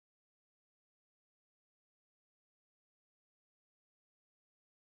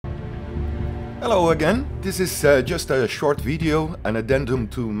Hello again, this is just a short video, an addendum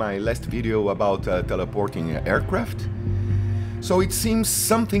to my last video about teleporting aircraft. So it seems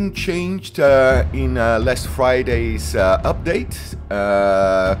something changed in last Friday's update.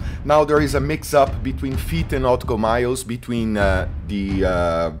 Now there is a mix-up between feet and nautical miles between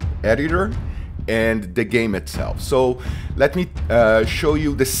the editor and the game itself. So let me show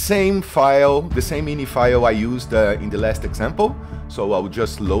you the same file, the same ini file I used in the last example. So I'll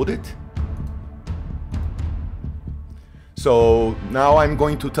just load it. So now I'm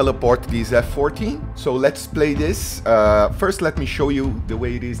going to teleport this F-14. So let's play this. First, let me show you the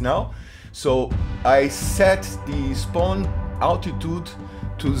way it is now. So I set the spawn altitude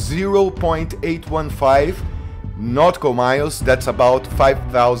to 0.815 nautical miles. That's about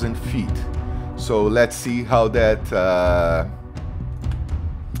 5,000 feet. So let's see how that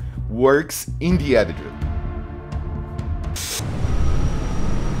works in the editor.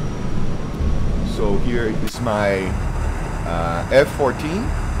 So here is my F-14.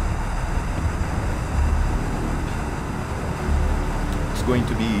 It's going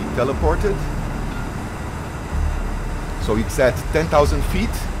to be teleported. So it's at 10,000 feet.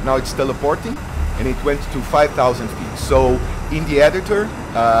 Now it's teleporting, and it went to 5,000 feet. So in the editor,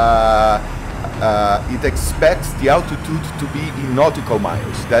 it expects the altitude to be in nautical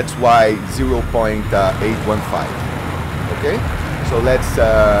miles. That's why 0.815. Okay, so let's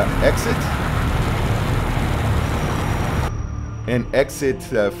exit. And exit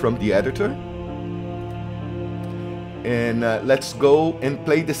from the editor, and let's go and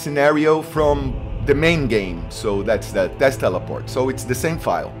play the scenario from the main game. So that's the test teleport. So it's the same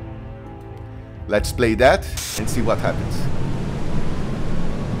file. Let's play that and see what happens.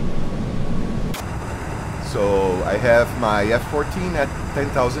 So I have my F-14 at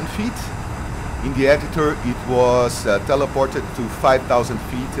 10,000 feet. In the editor it was teleported to 5,000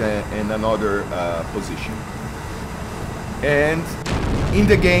 feet and another position. And in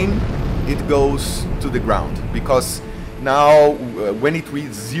the game it goes to the ground, because now when it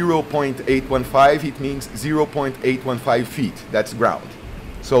reads 0.815 it means 0.815 feet. That's ground,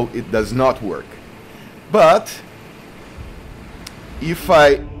 so it does not work. But if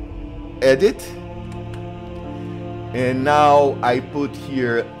I edit and now I put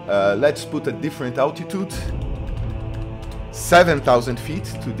here, let's put a different altitude, 7,000 feet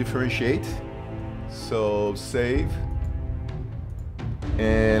to differentiate. So save.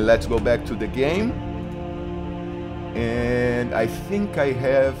 And let's go back to the game, and I think I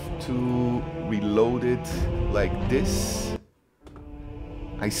have to reload it like this.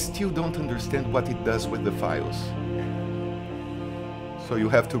 I still don't understand what it does with the files, so you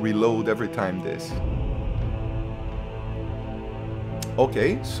have to reload every time this.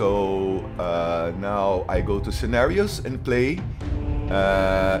 Okay, so now I go to scenarios and play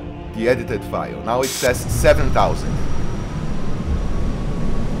the edited file. Now it says 7,000.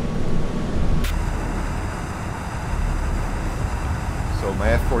 So my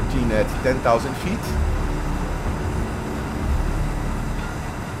F-14 at 10,000 feet.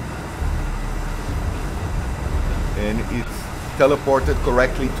 And it's teleported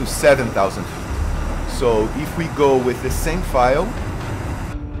correctly to 7,000 feet. So if we go with the same file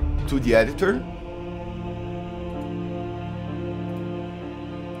to the editor,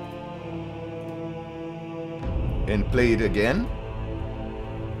 and play it again,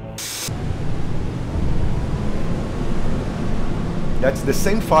 that's the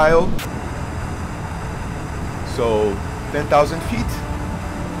same file. So 10,000 feet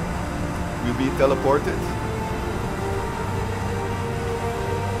will be teleported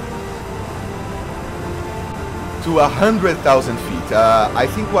to 100,000 feet. I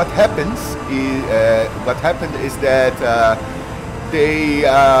think what happened is that they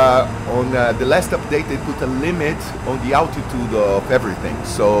on the last update they put a limit on the altitude of everything,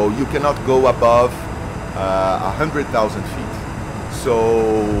 so you cannot go above 100,000 feet.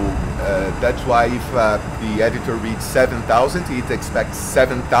 So that's why if the editor reads 7,000, it expects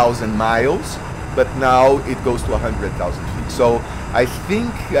 7,000 miles, but now it goes to 100,000 feet. So I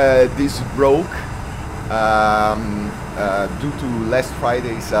think this broke due to last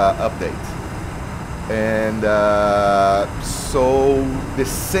Friday's update. And so the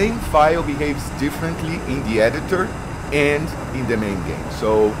same file behaves differently in the editor and in the main game.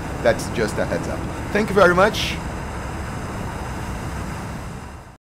 So that's just a heads up. Thank you very much.